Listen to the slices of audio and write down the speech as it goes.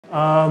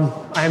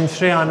I'm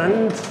Shrey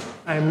Anand.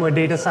 I'm a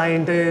data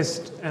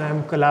scientist, and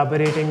I'm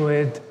collaborating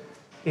with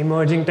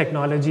Emerging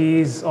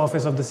Technologies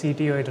Office of the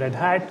CTO at Red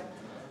Hat.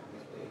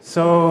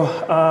 So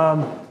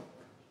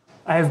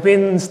I've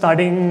been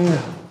studying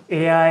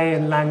AI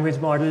and language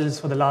models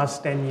for the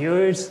last 10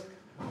 years,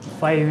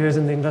 5 years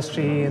in the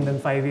industry, and then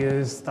 5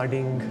 years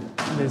studying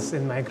this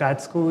in my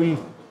grad school.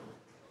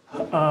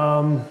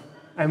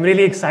 I'm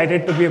really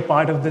excited to be a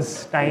part of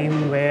this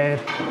time where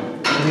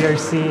we are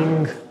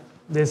seeing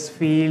this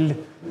field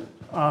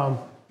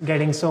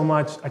getting so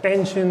much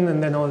attention,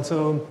 and then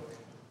also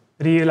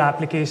real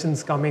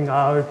applications coming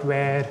out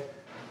where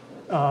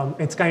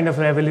it's kind of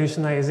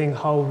revolutionizing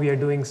how we are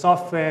doing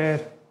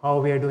software, how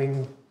we are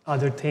doing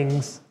other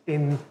things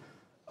in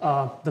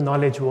the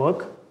knowledge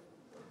work.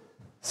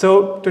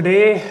 So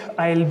today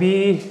I'll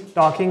be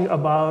talking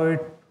about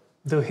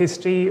the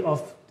history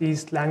of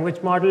these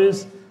language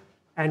models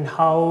and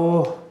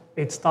how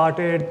it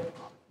started,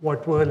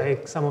 what were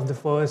like some of the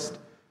first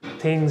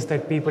things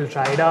that people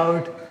tried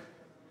out,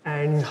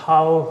 and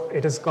how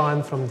it has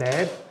gone from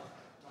there.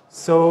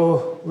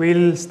 So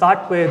we'll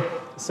start with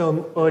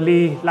some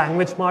early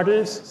language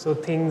models, so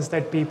things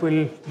that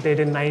people did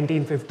in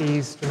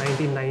 1950s to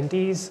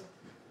 1990s,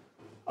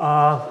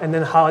 and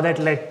then how that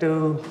led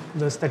to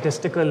the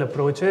statistical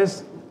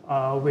approaches,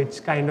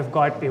 which kind of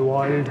got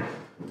evolved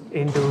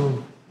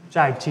into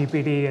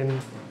ChatGPT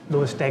and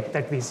those tech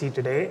that we see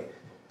today.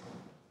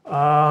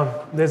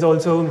 There's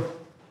also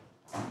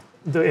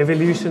the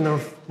evolution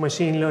of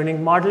machine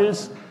learning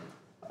models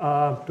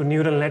to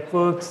neural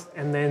networks,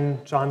 and then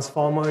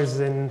transformers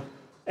and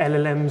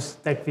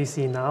LLMs that we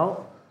see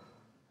now.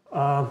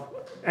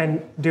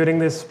 And during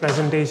this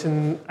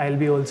presentation, I'll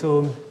be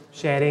also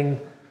sharing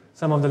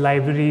some of the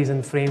libraries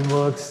and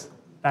frameworks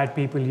that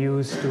people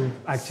use to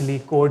actually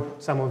code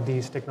some of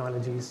these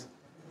technologies.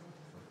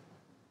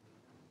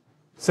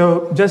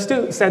 So just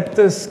to set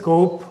the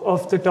scope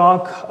of the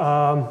talk,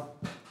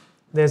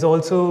 there's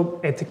also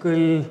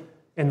ethical,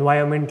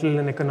 environmental,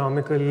 and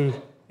economical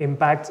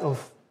impacts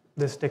of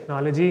this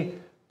technology,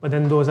 but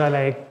then those are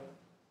like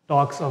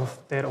talks of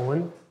their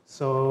own.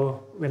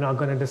 So we're not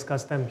going to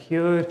discuss them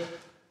here.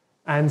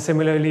 And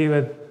similarly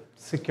with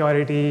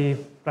security,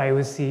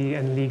 privacy,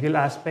 and legal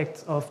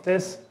aspects of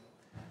this.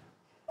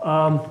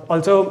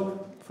 Also,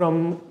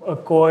 from a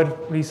core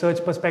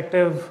research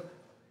perspective,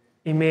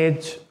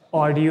 image,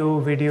 audio,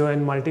 video,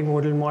 and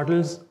multimodal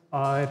models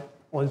are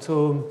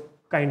also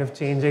kind of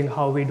changing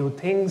how we do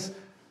things,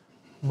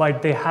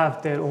 but they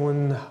have their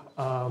own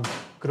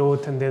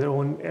growth and their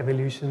own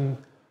evolution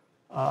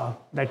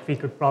that we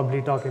could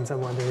probably talk in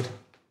some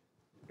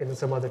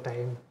other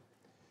time.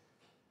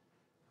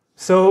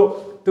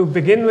 So to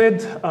begin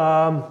with,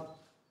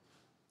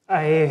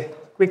 I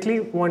quickly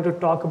want to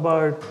talk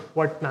about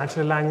what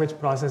natural language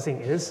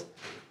processing is.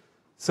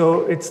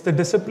 So it's the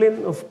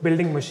discipline of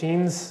building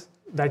machines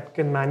that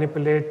can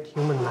manipulate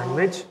human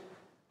language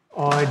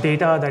or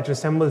data that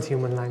resembles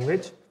human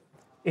language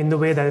in the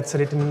way that it's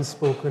written,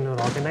 spoken, or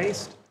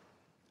organized.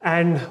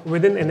 And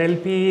within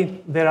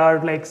NLP, there are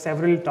like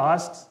several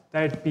tasks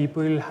that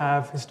people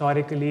have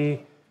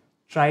historically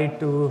tried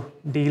to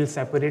deal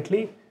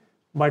separately,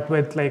 but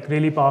with like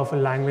really powerful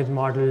language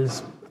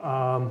models,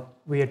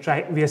 we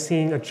are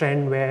seeing a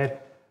trend where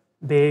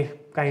they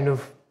kind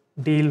of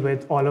deal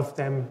with all of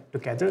them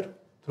together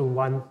through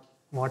one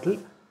model.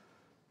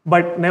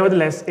 But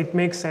nevertheless, it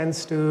makes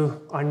sense to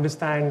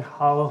understand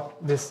how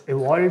this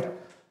evolved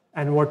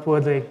and what were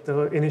like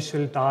the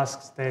initial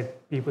tasks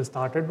that people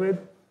started with.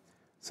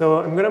 So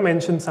I'm going to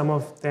mention some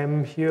of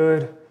them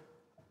here.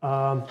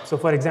 So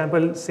for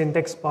example,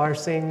 syntax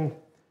parsing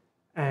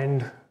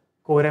and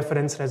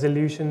co-reference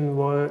resolution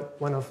were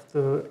one of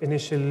the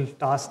initial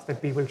tasks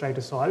that people try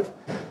to solve.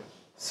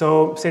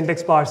 So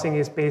syntax parsing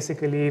is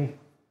basically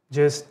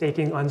just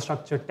taking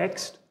unstructured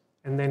text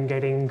and then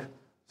getting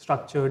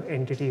structured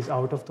entities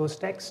out of those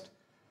text.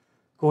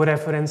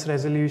 Co-reference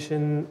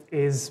resolution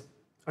is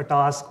a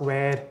task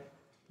where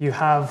you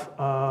have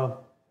a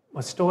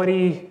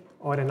story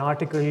or an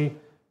article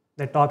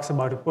that talks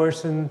about a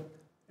person,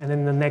 and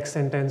in the next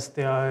sentence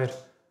they are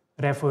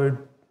referred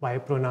by a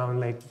pronoun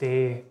like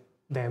they,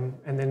 them,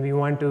 and then we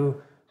want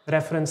to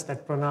reference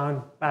that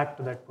pronoun back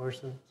to that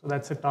person. So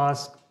that's a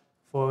task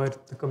for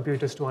the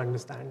computers to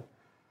understand.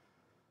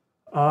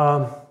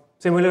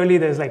 Similarly,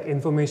 there's like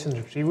information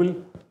retrieval,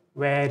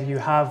 where you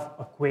have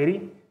a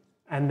query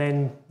and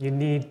then you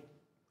need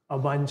a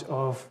bunch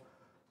of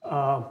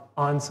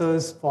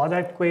answers for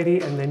that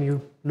query, and then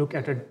you look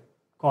at a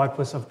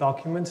corpus of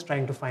documents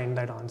trying to find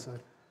that answer.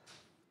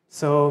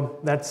 So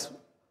that's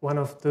one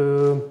of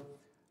the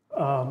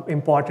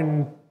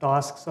important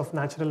tasks of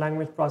natural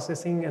language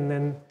processing. And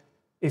then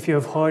if you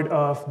have heard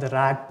of the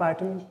RAG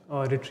pattern,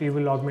 or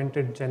retrieval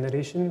augmented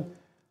generation,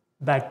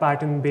 that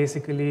pattern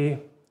basically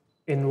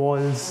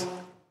involves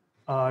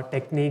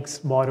techniques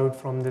borrowed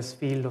from this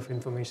field of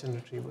information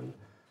retrieval.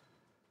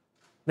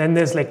 Then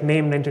there's like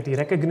named entity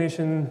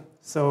recognition.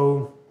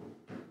 So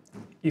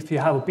if you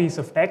have a piece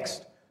of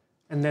text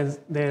and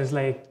there's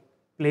like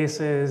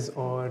places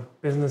or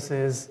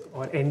businesses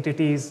or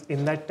entities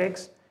in that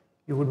text,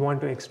 you would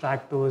want to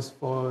extract those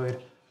for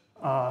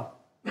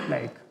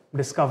like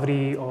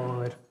discovery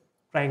or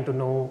trying to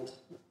know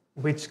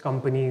which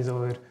companies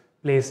or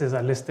places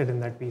are listed in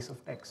that piece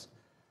of text.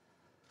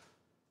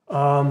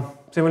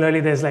 Similarly,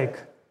 there's like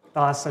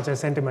tasks such as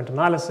sentiment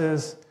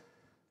analysis,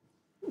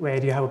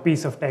 where you have a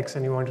piece of text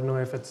and you want to know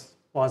if it's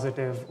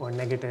positive or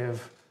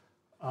negative,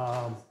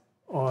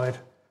 or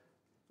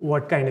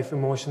what kind of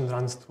emotion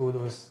runs through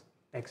those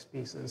text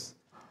pieces.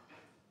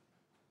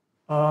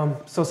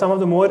 So some of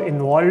the more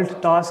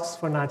involved tasks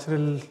for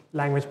natural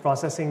language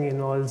processing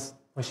involves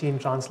machine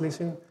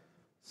translation.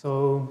 So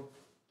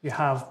you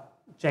have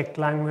Czech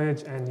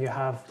language and you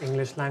have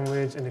English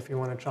language, and if you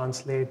want to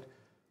translate,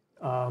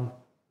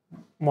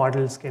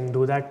 models can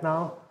do that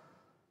now.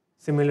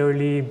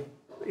 Similarly,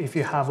 if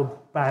you have a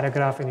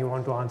paragraph and you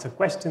want to answer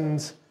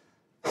questions,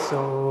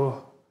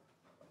 so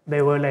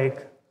there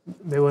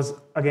was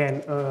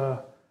again a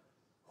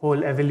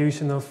whole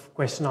evolution of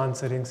question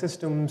answering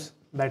systems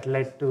that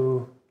led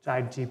to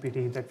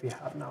ChatGPT that we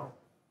have now.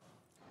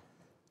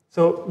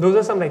 So those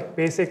are some like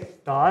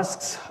basic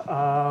tasks.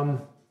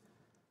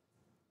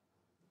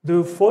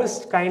 The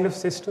first kind of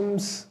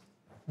systems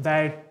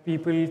that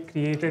people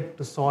created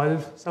to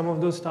solve some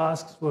of those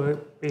tasks were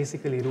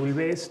basically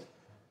rule-based,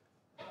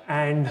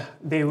 and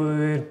they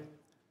were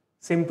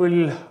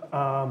simple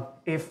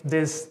if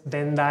this,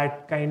 then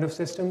that kind of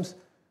systems.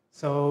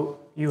 So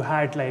you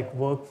had like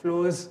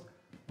workflows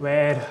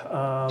where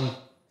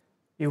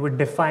you would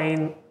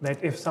define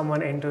that if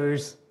someone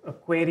enters a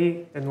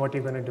query, then what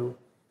you're going to do.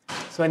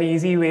 So an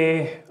easy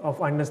way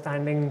of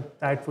understanding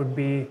that would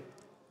be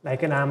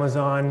like an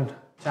Amazon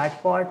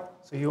chatbot.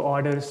 So you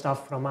order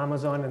stuff from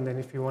Amazon, and then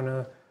if you want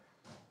to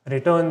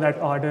return that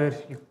order,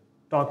 you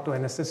talk to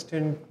an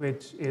assistant,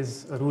 which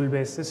is a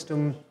rule-based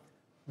system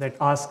that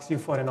asks you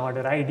for an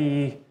order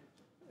ID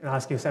and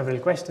asks you several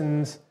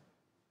questions.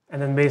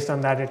 And then based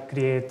on that, it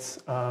creates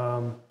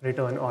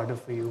return order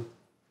for you.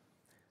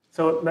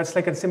 So that's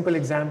like a simple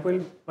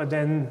example. But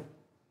then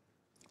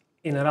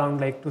in around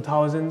like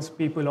 2000s,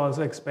 people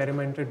also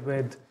experimented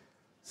with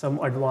some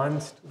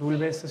advanced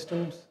rule-based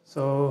systems.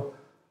 So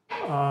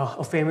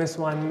a famous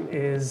one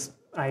is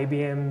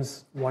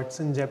IBM's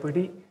Watson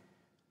Jeopardy.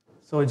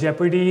 So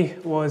Jeopardy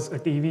was a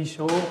TV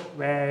show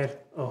where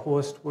a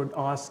host would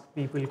ask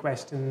people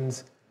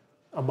questions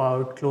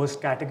about closed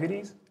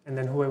categories, and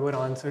then whoever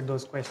answered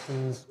those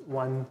questions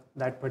won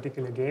that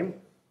particular game.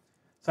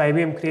 So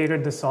IBM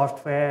created the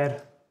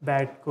software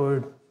that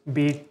could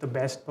beat the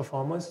best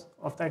performers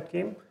of that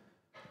game.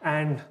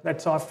 And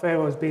that software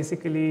was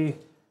basically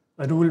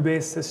a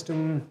rule-based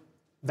system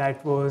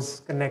that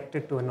was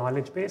connected to a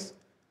knowledge base.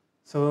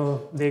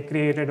 So they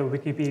created a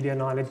Wikipedia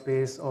knowledge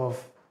base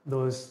of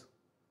those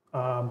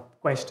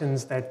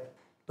questions that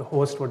the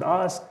host would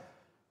ask,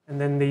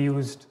 and then they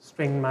used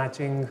string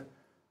matching,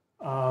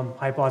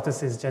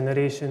 hypothesis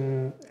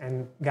generation,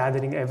 and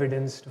gathering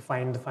evidence to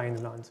find the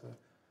final answer.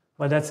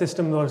 But that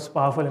system was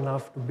powerful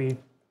enough to beat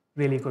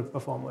really good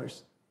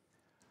performers.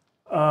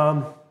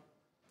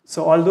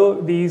 So although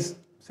these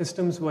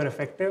systems were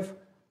effective,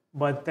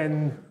 but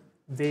then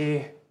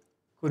they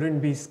couldn't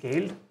be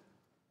scaled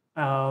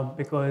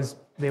because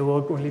they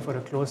worked only for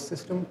a closed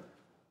system.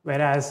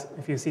 Whereas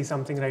if you see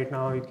something right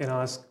now, you can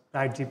ask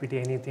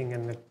ChatGPT anything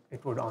and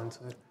it would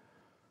answer.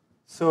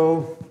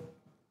 So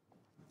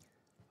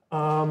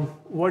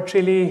what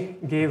really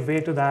gave way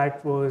to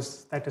that was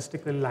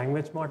statistical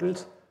language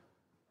models.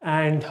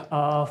 And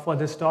for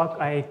this talk,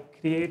 I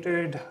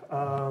created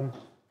a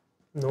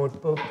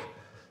notebook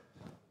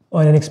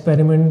or an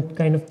experiment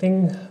kind of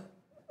thing.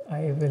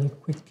 I will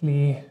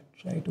quickly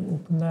try to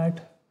open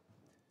that.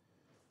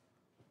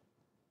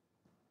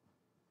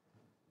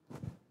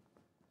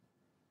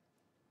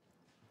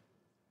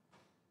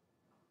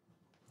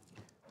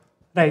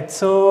 Right,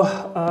 so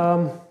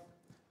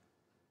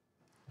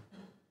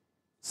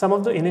some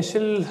of the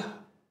initial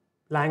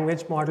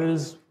language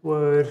models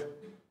were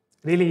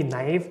really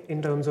naive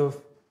in terms of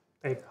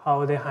like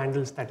how they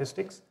handle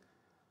statistics.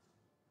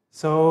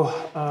 So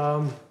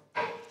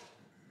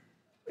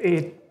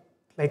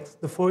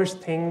the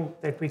first thing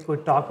that we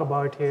could talk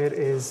about here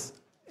is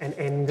an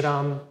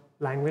n-gram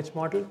language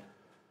model.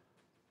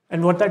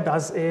 And what that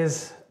does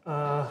is,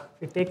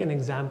 we take an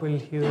example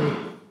here.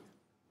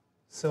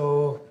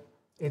 So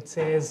it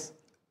says,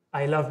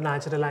 I love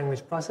natural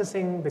language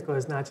processing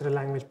because natural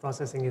language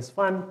processing is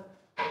fun.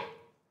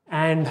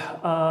 And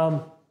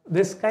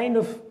this kind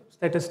of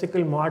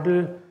statistical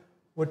model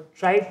would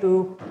try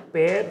to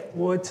pair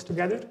words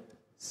together.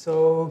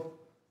 So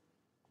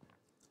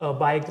a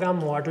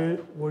bigram model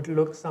would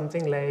look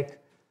something like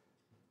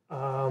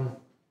a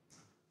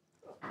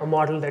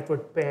model that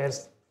would pair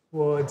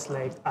words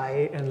like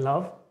I and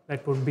love.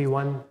 That would be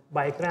one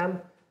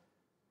bigram.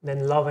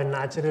 Then love and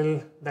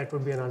natural, that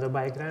would be another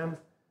bigram.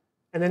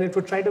 And then it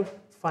would try to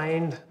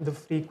find the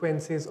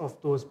frequencies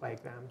of those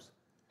bigrams.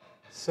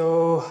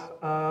 So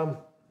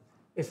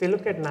if we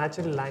look at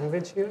natural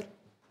language here,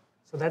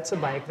 so that's a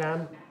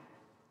bigram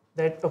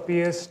that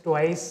appears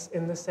twice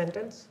in the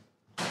sentence.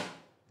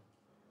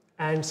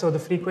 And so the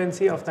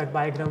frequency of that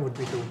bigram would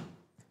be 2.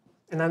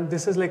 And then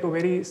this is like a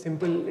very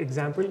simple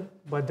example,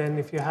 but then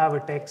if you have a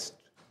text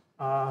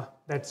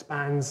that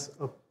spans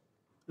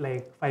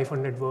like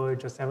 500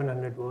 words or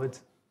 700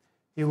 words,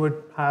 you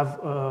would have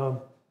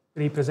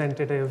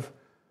representative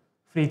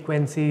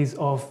frequencies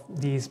of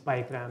these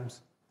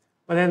bigrams.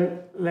 But then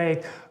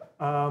like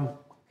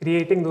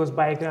creating those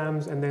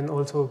bigrams and then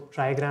also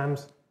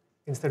trigrams,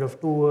 instead of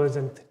 2 words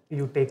and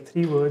you take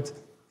 3 words,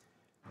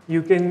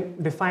 you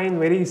can define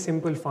very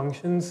simple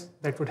functions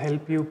that would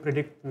help you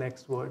predict the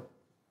next word.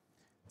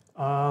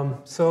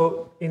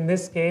 So in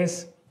this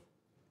case,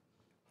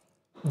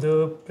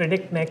 the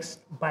predict next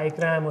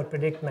bigram or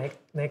predict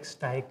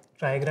next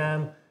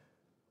trigram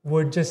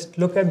would just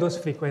look at those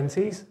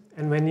frequencies,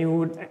 and when you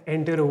would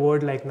enter a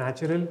word like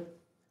natural,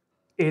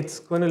 it's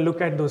going to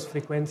look at those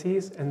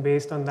frequencies and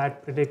based on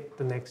that predict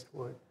the next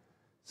word.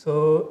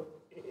 So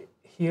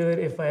here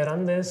if I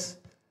run this,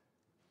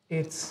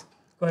 it's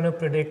going to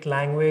predict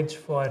language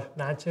for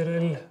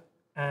natural,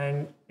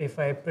 and if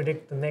I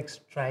predict the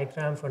next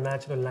trigram for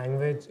natural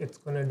language, it's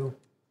going to do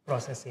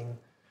processing.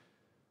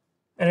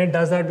 And it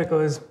does that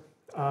because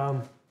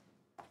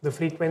the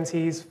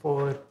frequencies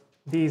for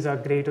these are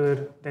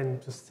greater than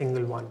just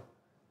single one.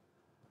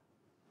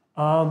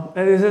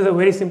 And this is a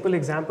very simple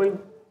example,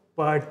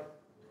 but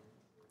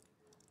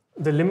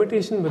the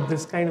limitation with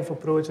this kind of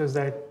approach is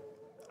that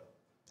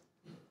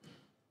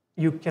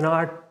you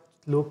cannot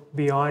look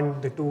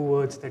beyond the 2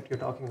 words that you're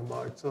talking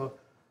about. So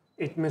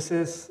it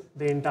misses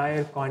the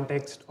entire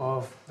context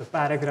of the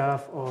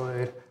paragraph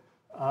or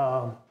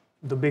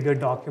the bigger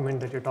document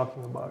that you're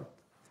talking about.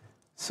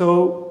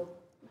 So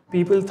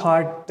people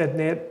thought that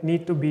there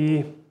need to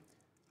be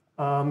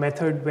a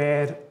method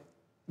where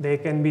there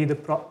can be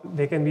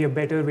a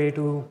better way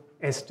to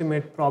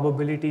estimate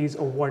probabilities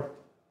of what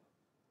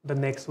the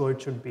next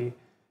word should be.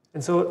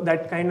 And so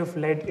that kind of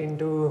led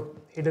into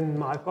hidden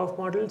Markov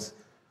models,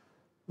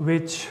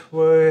 which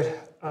were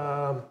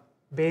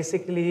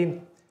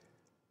basically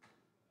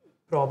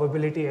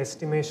probability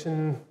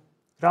estimation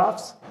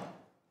graphs.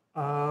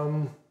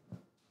 I'm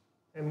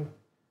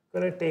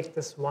going to take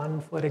this one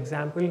for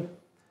example.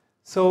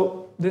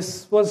 So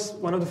this was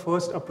one of the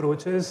first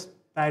approaches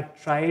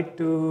that tried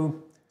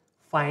to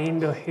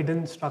find a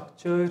hidden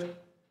structure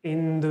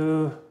in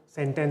the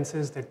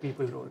sentences that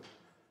people wrote.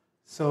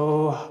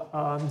 So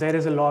there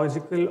is a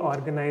logical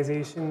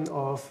organization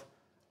of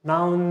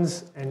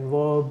nouns and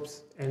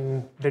verbs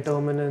and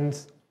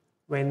determinants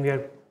when we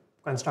are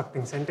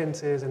constructing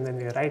sentences and then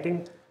we are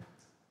writing.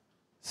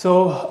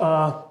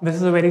 So this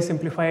is a very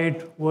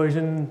simplified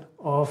version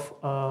of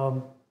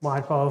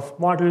Markov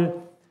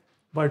model,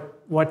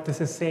 but what this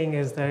is saying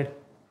is that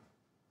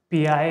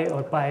pi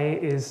or pi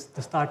is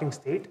the starting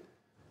state,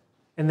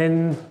 and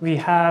then we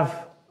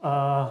have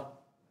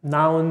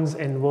nouns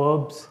and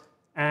verbs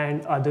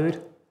and other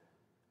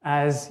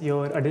as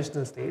your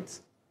additional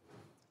states.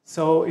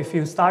 So if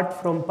you start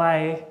from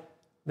pi,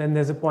 then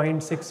there's a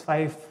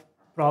 0.65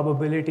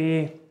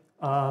 probability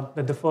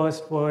that the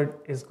first word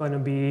is going to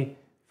be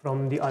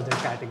from the other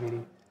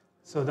category.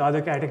 So the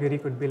other category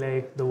could be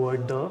like the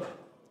word the.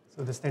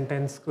 So the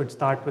sentence could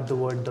start with the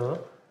word the.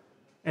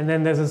 And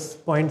then there's a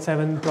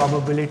 0.7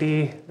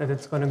 probability that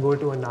it's going to go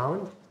to a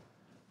noun.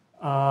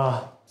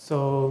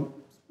 So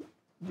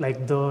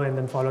like the and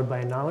then followed by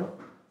a noun.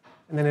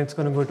 And then it's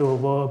going to go to a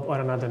verb or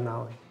another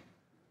noun.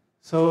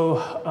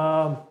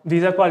 So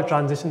these are called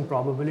transition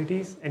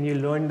probabilities, and you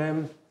learn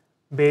them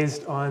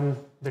based on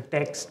the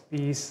text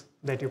piece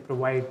that you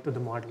provide to the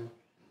model.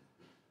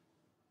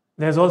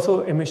 There's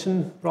also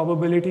emission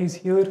probabilities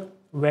here,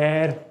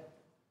 where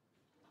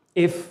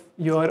if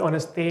you're on a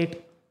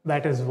state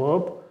that is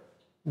verb,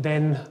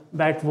 then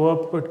that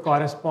verb could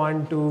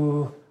correspond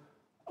to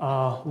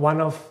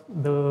one of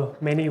the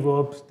many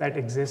verbs that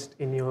exist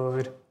in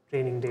your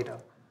training data.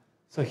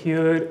 So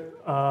here,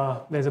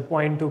 there's a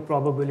 0.2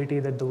 probability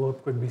that the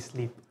verb could be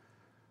sleep.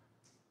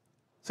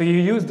 So you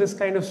use this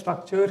kind of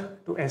structure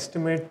to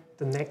estimate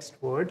the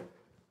next word.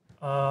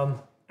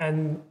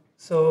 And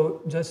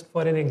so just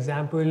for an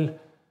example,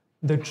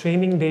 the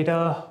training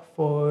data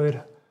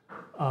for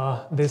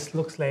this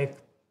looks like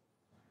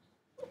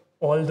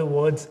all the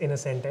words in a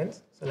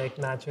sentence. So like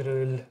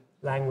natural,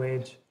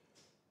 language,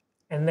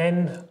 and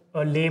then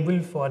a label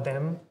for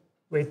them,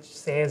 which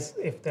says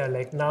if they're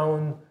like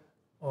noun,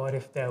 or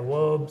if they're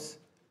verbs,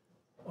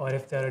 or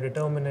if they're a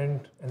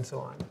determinant, and so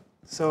on.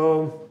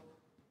 So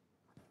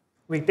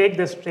we take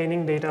this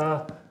training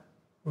data,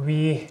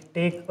 we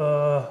take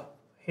a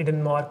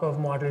hidden Markov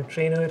model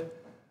trainer,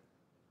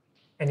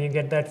 and you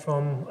get that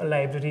from a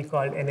library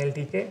called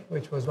NLTK,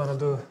 which was one of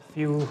the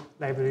few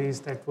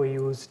libraries that were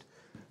used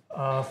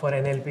for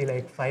NLP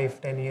like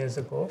 5-10 years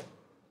ago.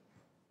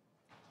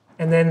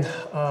 And then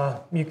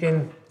you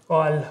can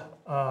call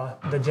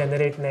the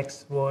generate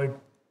next word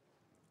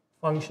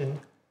function,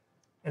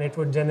 and it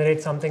would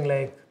generate something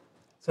like,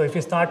 so if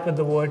you start with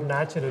the word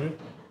natural,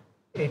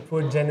 it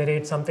would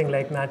generate something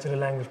like natural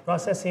language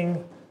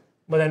processing,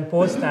 but then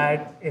post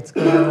that, it's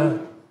going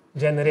to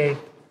generate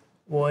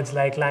words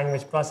like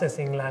language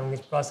processing,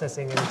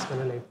 and it's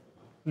going to like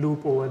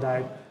loop over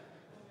that.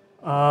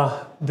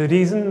 The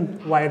reason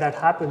why that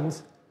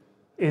happens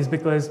is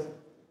because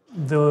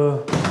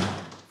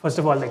first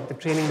of all, like the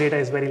training data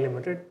is very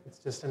limited. It's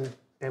just a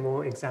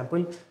demo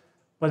example.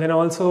 But then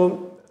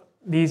also,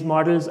 these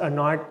models are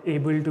not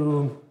able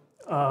to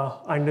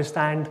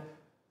understand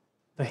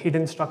the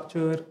hidden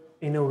structure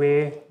in a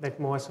way that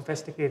more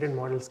sophisticated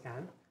models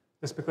can,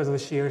 just because of the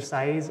sheer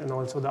size and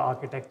also the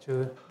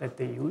architecture that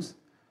they use.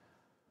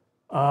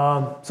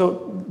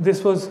 So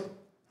this was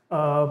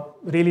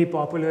really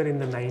popular in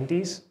the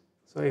 90s.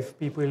 So if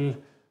people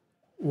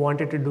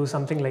wanted to do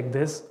something like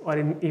this, or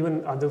in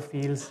even other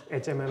fields,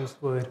 HMMs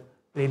were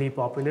really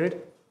popular.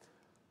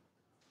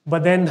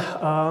 But then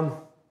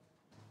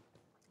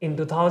in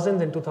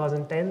 2000s and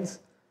 2010s,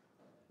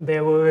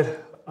 there were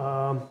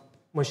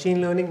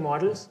machine learning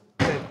models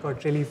that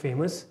got really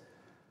famous.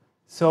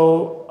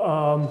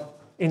 So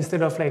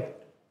instead of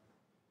like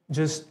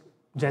just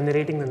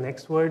generating the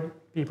next word,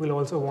 people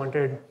also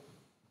wanted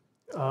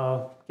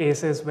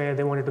cases where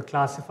they wanted to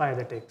classify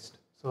the text.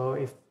 So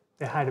if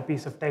they had a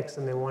piece of text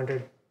and they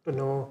wanted to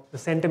know the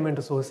sentiment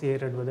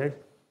associated with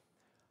it,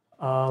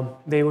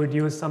 they would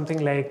use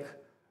something like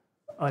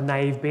a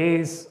naive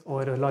Bayes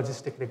or a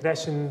logistic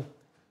regression.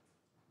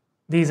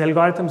 These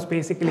algorithms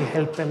basically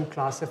help them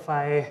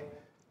classify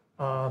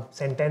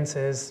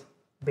sentences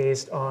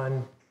based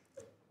on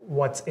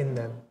what's in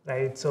them,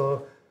 right?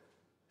 So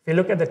if you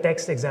look at the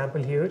text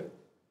example here,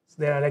 so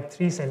there are like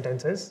 3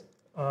 sentences.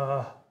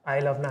 I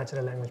love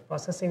natural language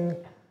processing.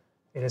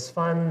 It is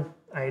fun.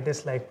 I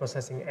dislike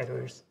processing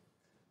errors.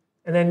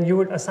 And then you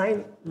would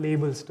assign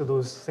labels to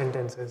those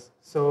sentences.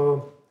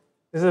 So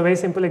this is a very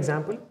simple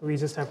example. We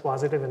just have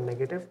positive and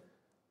negative.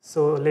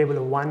 So a label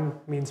of 1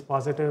 means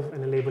positive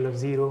and a label of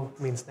 0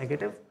 means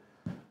negative.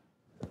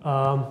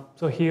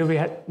 So here we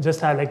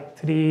just had like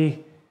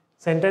 3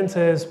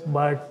 sentences,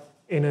 but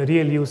in a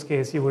real use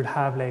case, you would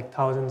have like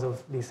thousands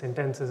of these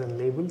sentences and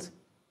labels.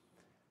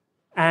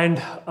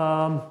 And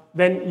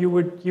then you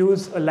would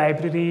use a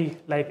library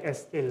like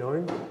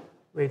sklearn,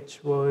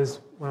 which was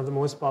one of the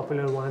most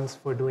popular ones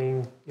for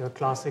doing your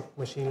classic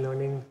machine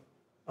learning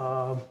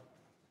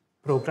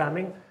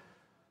programming.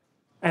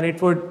 And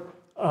it would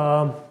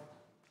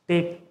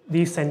take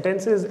these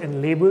sentences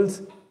and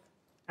labels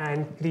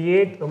and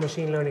create a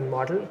machine learning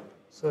model.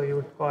 So you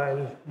would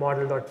call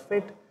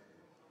model.fit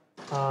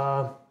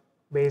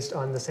based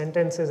on the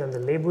sentences and the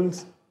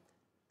labels.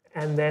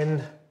 And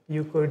then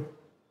you could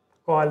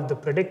call the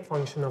predict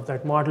function of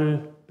that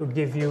model to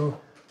give you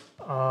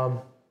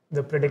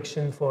the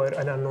prediction for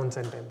an unknown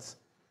sentence.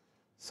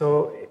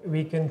 So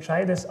we can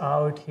try this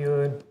out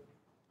here.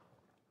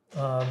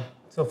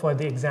 So for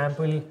the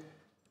example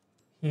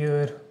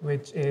here,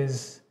 which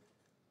is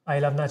I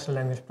love natural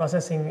language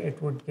processing,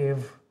 it would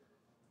give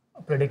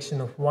a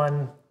prediction of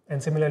 1.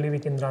 And similarly, we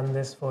can run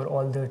this for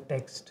all the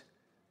text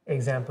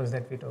examples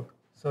that we took.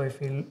 So if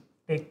we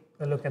take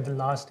a look at the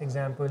last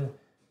example,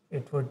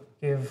 it would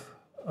give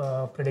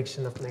a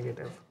prediction of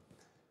negative.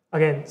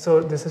 Again, so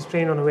this is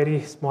trained on a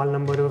very small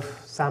number of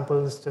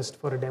samples just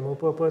for a demo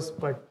purpose,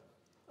 but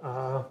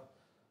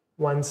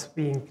once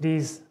we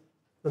increase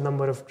the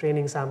number of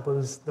training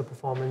samples, the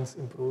performance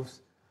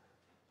improves.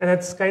 And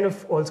that's kind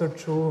of also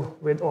true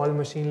with all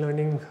machine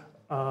learning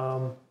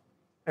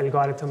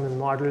algorithms and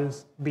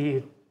models, be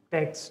it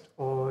text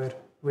or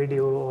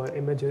video or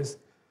images.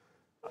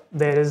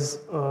 There is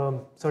a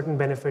certain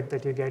benefit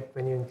that you get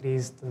when you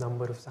increase the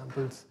number of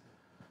samples.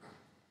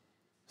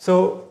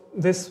 So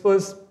this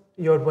was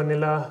your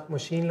vanilla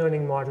machine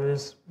learning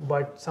models,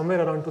 but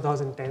somewhere around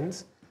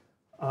 2010s,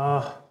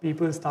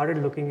 people started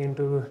looking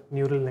into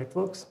neural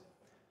networks.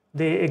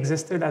 They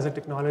existed as a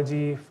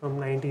technology from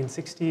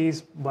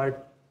 1960s,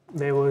 but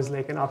there was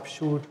like an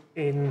upshoot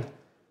in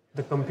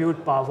the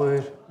compute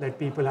power that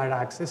people had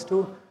access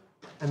to.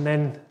 And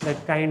then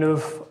that kind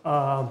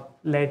of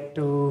led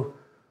to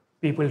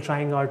people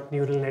trying out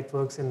neural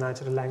networks in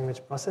natural language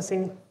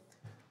processing.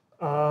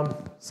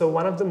 So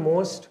one of the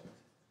most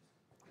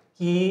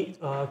key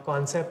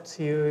concepts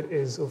here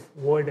is of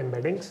word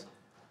embeddings.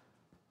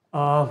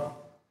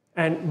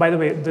 And by the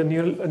way, a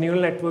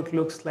neural network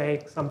looks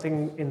like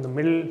something in the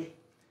middle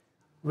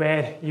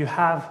where you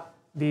have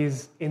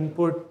these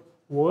input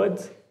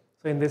words.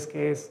 So in this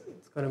case,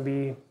 it's going to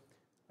be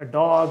a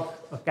dog,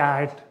 a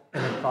cat,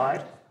 and a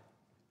car.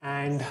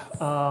 And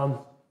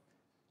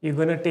you're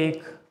going to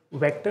take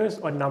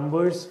vectors or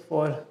numbers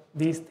for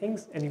these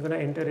things, and you're going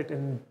to enter it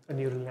in a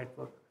neural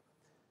network.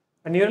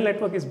 A neural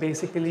network is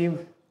basically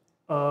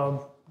a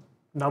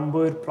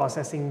number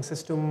processing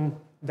system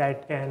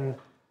that can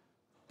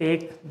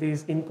take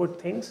these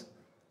input things,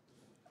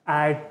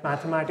 add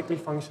mathematical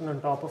function on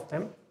top of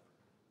them,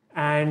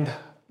 and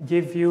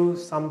give you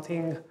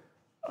something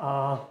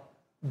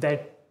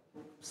that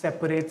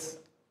separates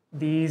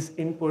these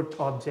input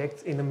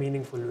objects in a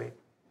meaningful way.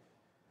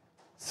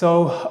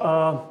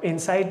 So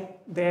inside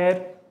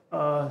there,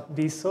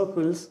 these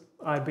circles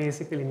are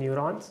basically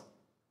neurons,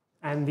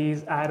 and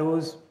these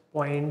arrows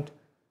point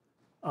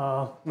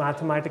a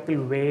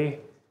mathematical way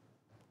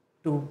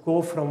to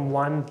go from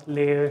one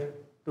layer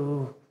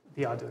to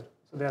the other.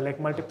 So there are like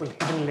multiple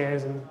hidden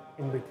layers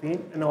in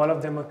between, and all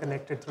of them are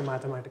connected through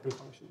mathematical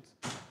functions.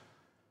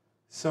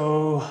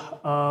 So,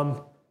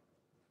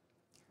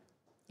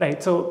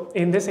 right, so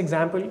in this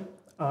example,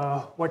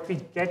 what we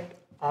get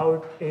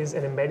out is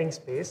an embedding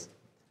space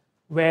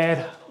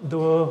where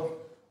the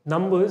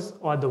numbers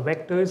or the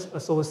vectors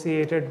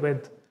associated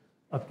with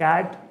a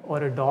cat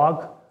or a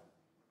dog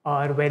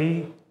are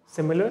very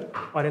similar,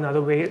 or in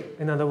other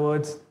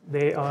words,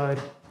 they are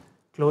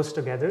close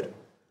together.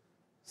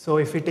 So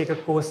if we take a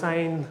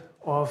cosine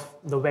of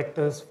the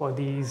vectors for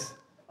these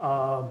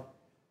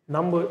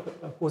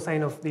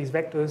cosine of these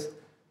vectors,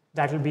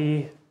 that will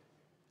be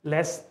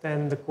less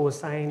than the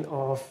cosine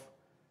of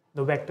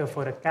the vector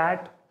for a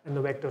cat and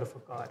the vector of a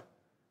car.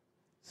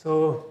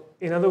 So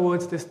in other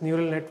words, this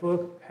neural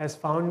network has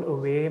found a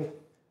way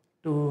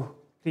to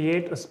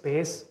create a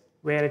space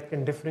where it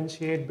can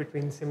differentiate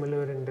between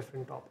similar and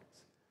different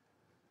topics.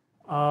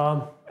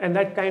 And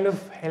that kind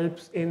of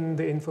helps in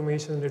the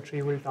information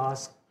retrieval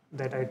task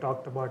that I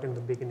talked about in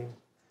the beginning.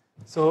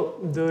 So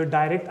the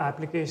direct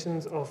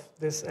applications of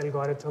this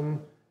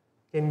algorithm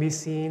can be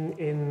seen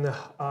in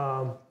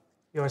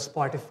your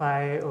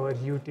Spotify or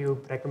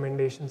YouTube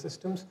recommendation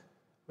systems,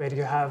 where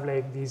you have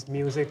like these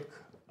music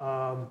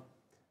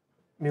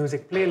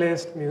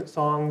playlist,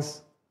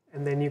 songs,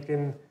 and then you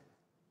can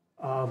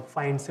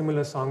find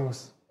similar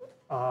songs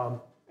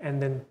and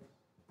then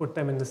put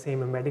them in the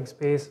same embedding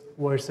space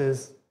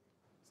versus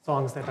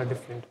songs that are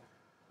different.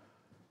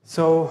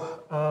 So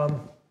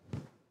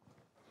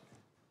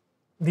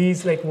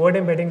these like word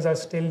embeddings are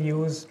still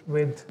used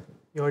with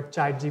your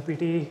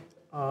ChatGPT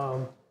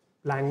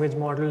language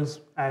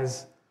models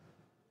as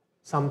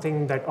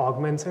something that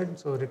augments it,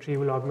 so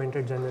retrieval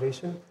augmented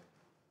generation.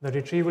 The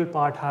retrieval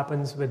part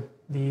happens with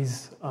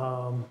these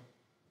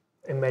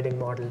embedding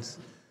models.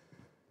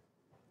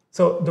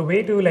 So the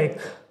way to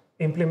like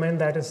implement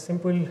that is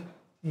simple.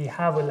 We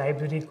have a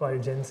library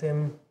called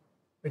GenSim,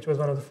 which was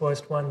one of the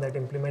first one that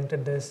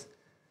implemented this.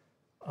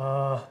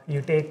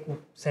 You take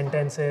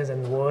sentences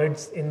and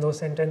words in those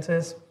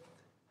sentences.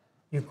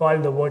 You call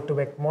the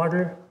word-to-vec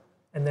model,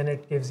 and then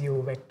it gives you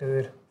a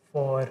vector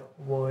for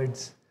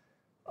words.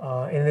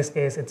 In this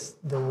case, it's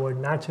the word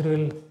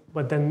natural,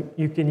 but then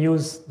you can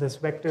use this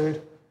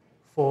vector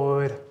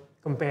for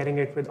comparing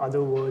it with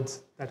other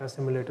words that are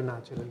similar to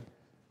natural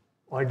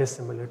or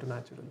dissimilar to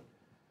natural.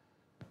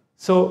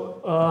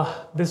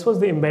 So this was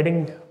the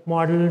embedding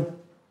model,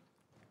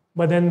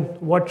 but then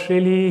what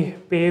really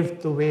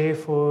paved the way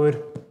for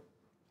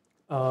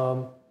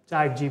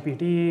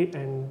ChatGPT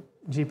and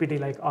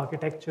GPT-like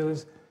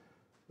architectures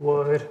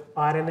were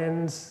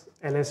RNNs,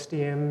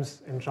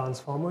 LSTMs, and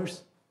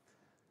transformers.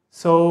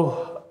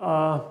 So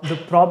the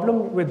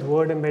problem with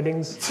word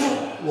embeddings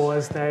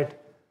was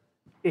that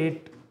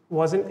it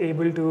wasn't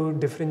able to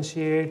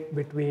differentiate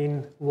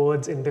between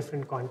words in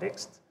different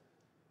contexts.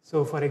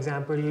 So for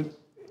example,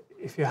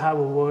 if you have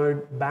a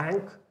word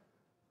bank,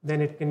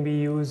 then it can be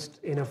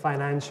used in a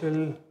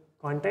financial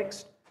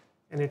context,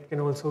 and it can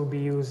also be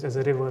used as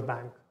a river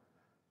bank.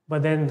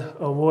 But then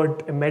a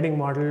word embedding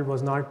model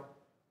was not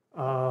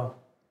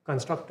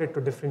constructed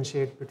to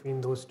differentiate between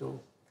those two.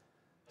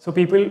 So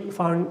people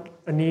found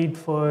a need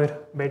for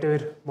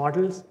better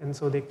models, and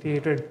so they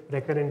created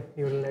recurrent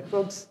neural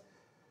networks,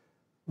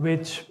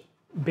 which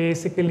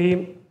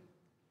basically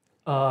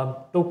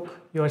took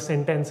your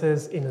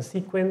sentences in a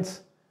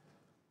sequence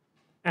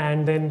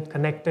and then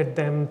connected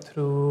them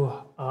through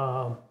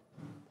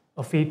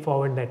a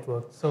feed-forward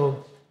network.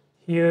 So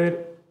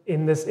here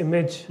in this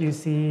image, you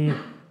see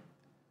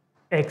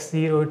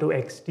x0 to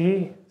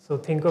xt. So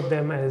think of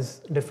them as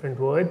different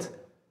words.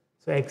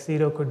 So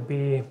x0 could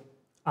be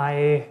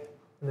I,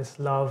 this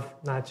love,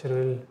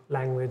 natural,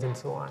 language, and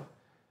so on.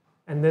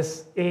 And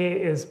this A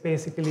is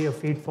basically a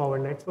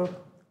feed-forward network,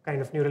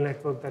 kind of neural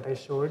network that I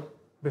showed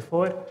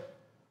before.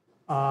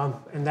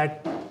 And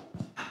that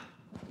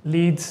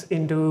leads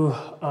into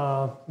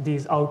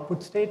these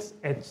output states,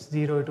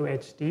 h0 to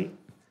ht.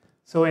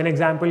 So an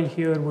example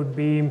here would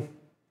be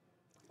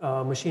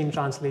a machine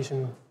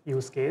translation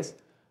use case,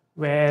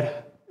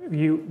 where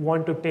you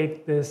want to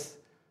take this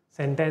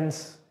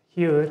sentence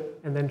here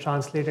and then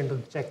translate into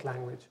the Czech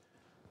language.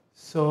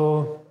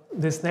 So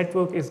this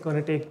network is going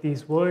to take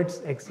these words,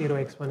 x0,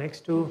 x1,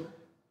 x2,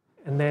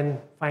 and then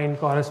find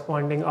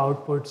corresponding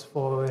outputs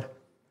for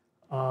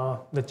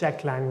the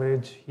Czech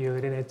language here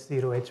in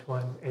h0,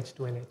 h1,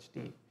 h2, and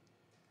ht.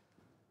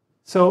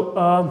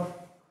 So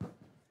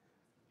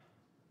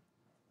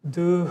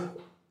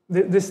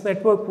this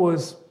network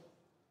was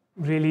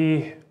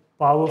really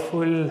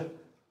powerful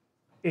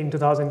in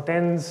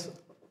 2010s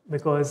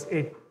because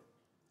it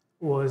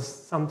was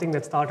something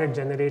that started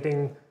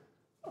generating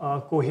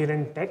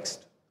coherent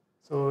text.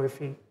 So if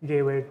we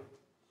gave it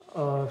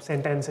a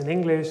sentence in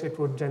English, it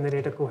would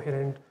generate a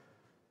coherent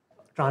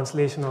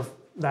translation of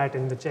that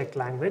in the Czech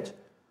language.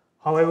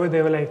 However,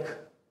 there were like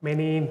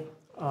many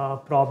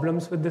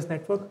problems with this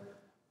network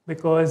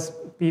because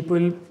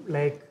people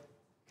like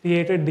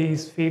created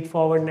these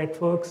feed-forward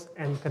networks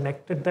and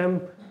connected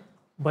them,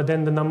 but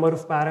then the number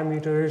of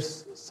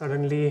parameters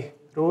suddenly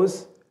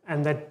rose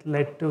and that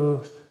led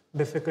to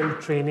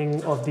difficult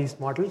training of these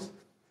models.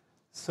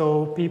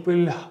 So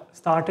people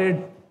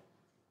started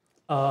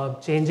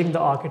changing the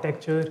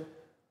architecture,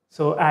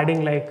 so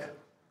adding like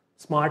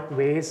smart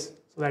ways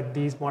so that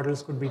these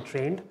models could be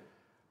trained.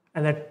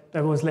 And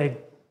that was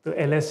like the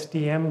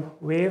LSTM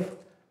wave,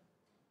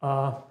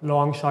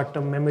 long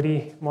short-term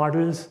memory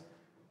models.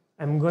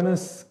 I'm gonna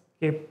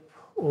skip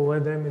over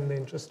them in the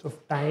interest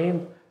of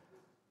time.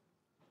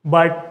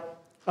 But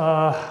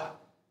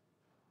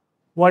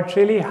what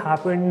really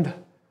happened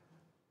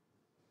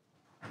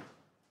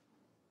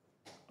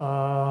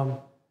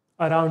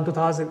around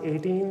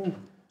 2018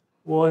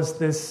 was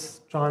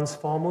this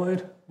transformer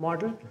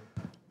model,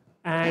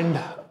 and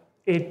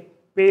it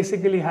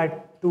basically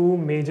had two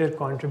major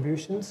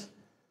contributions.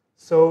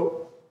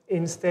 So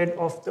instead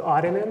of the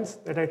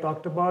RNNs that I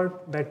talked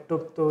about that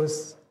took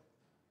those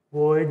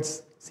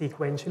words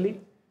sequentially,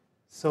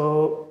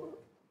 so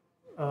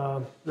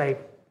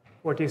like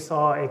what you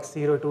saw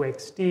X0 to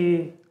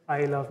XT,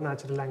 I love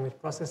natural language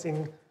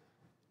processing,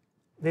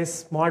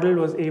 this model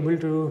was able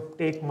to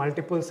take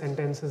multiple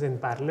sentences in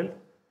parallel,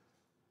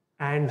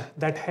 and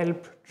that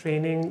helped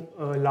training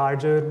a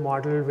larger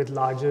model with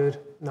larger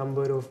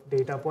number of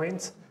data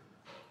points.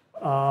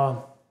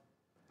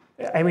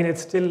 I mean,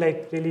 it's still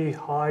like really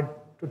hard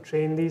to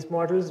train these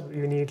models.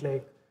 You need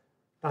like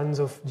tons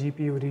of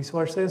GPU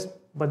resources,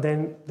 but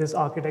then this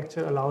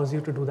architecture allows you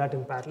to do that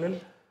in parallel.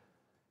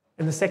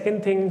 And the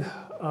second thing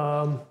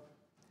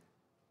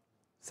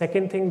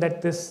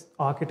that this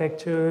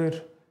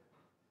architecture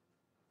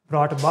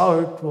brought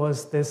about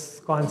was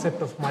this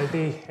concept of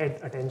multi-head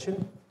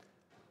attention.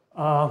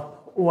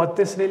 What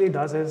this really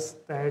does is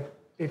that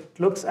it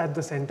looks at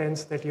the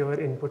sentence that you're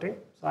inputting.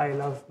 So I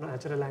love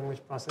natural language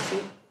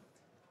processing.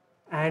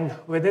 And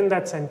within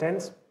that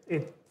sentence,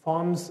 it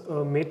forms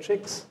a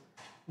matrix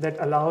that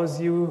allows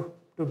you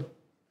to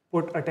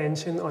put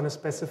attention on a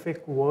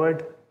specific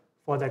word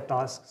for that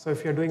task. So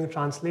if you're doing a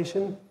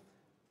translation,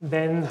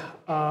 then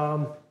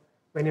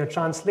when you're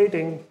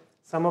translating,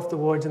 some of the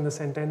words in the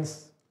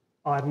sentence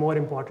are more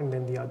important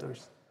than the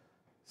others.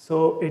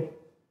 So it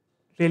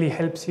really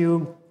helps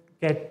you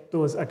get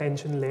those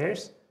attention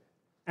layers.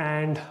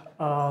 And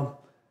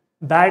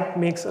that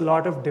makes a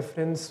lot of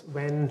difference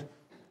when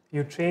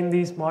you train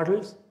these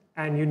models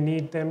and you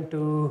need them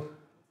to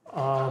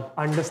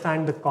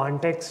understand the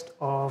context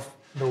of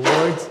the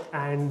words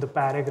and the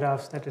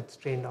paragraphs that it's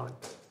trained on.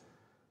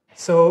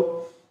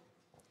 So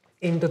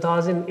in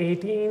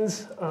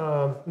 2018s,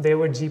 there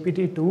were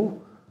GPT-2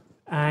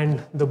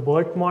 and the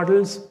BERT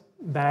models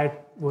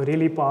that were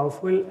really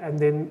powerful, and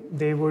then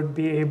they would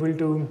be able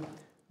to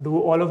do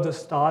all of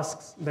those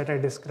tasks that I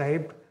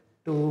described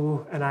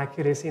to an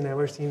accuracy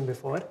never seen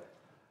before.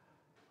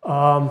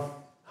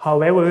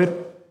 However,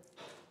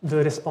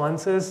 the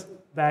responses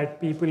that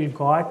people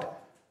got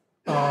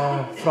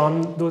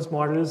from those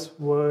models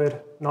were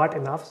not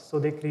enough, so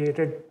they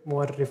created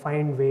more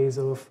refined ways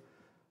of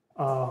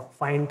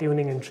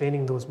fine-tuning and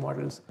training those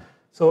models.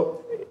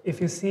 So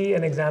if you see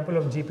an example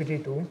of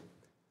GPT-2,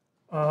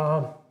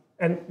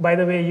 and by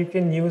the way, you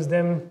can use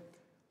them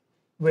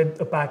with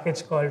a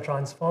package called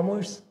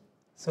transformers.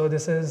 So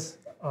this is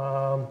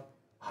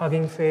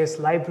Hugging Face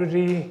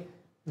library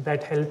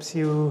that helps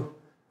you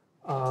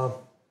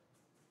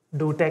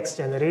do text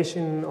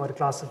generation or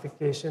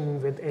classification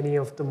with any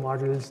of the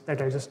models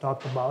that I just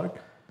talked about.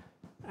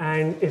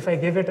 And if I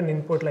give it an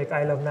input like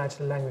I love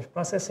natural language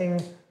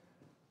processing,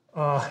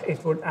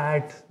 it would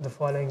add the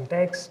following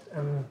text,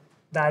 and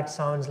that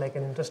sounds like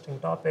an interesting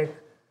topic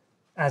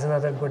as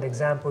another good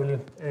example,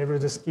 and it will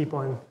just keep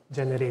on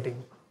generating.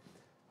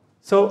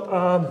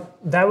 So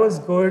that was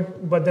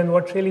good, but then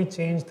what really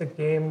changed the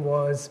game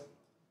was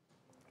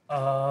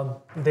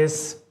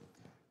this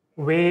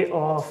way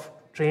of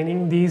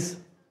training these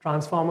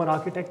transformer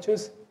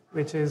architectures,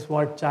 which is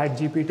what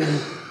ChatGPT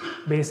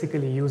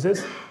basically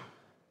uses.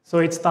 So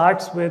it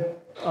starts with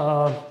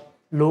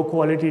low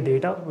quality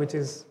data, which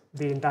is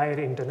the entire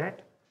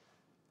internet,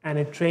 and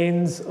it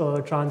trains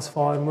a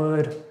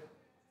transformer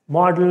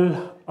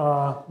model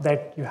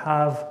that you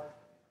have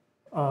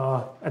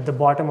at the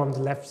bottom on the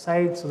left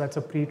side. So that's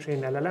a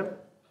pre-trained LLM.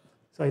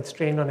 So it's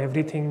trained on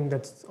everything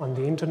that's on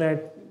the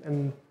internet,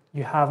 and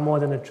you have more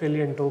than 1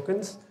 trillion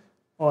tokens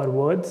or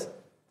words.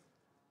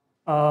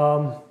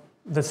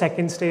 The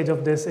second stage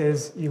of this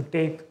is you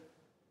take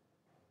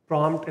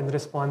prompt and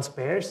response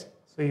pairs.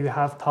 So you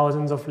have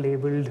thousands of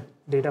labeled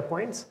data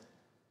points.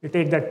 You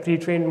take that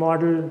pre-trained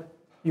model,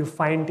 you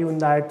fine-tune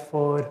that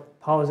for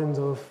thousands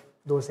of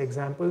those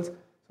examples.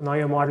 So now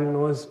your model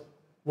knows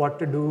what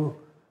to do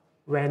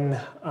when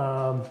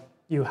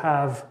you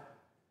have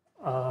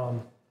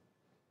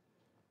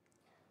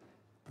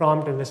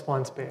prompt and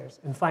response pairs.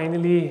 And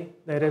finally,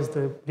 there is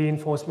the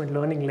reinforcement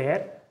learning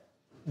layer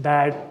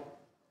that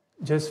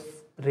just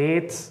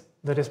rates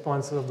the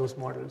responses of those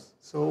models.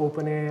 So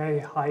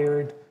OpenAI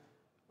hired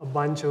a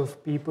bunch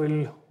of people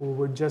who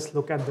would just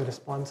look at the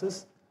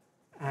responses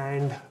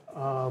and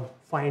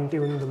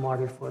fine-tune the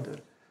model further.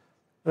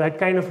 That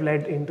kind of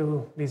led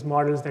into these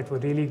models that were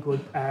really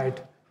good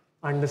at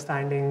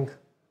understanding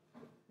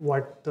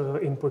what the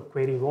input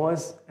query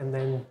was, and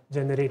then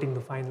generating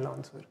the final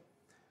answer.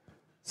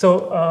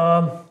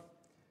 So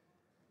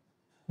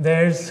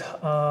there's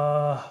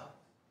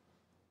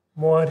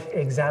more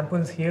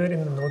examples here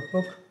in the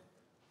notebook.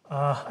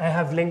 I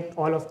have linked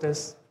all of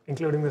this,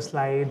 including the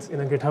slides,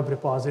 in a GitHub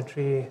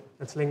repository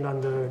that's linked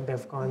on the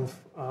DevConf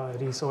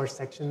resource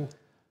section.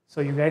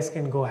 So you guys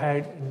can go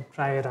ahead and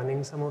try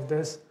running some of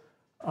this.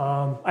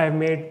 I have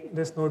made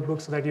this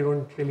notebook so that you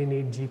don't really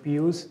need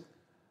GPUs.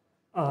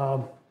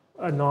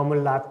 A normal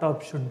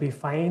laptop should be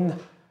fine.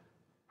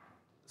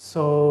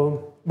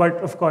 So, but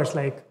of course,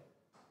 like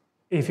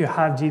if you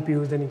have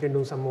GPUs, then you can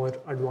do some more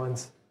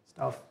advanced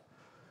stuff.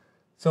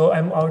 So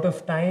I'm out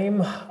of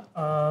time,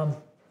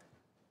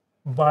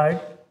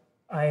 but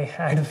I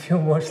had a few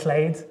more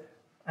slides.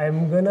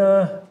 I'm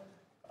gonna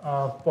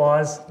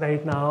pause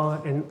right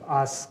now and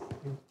ask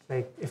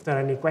like if there are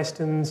any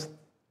questions.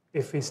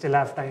 If we still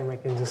have time, I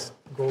can just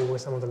go over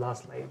some of the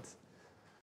last slides.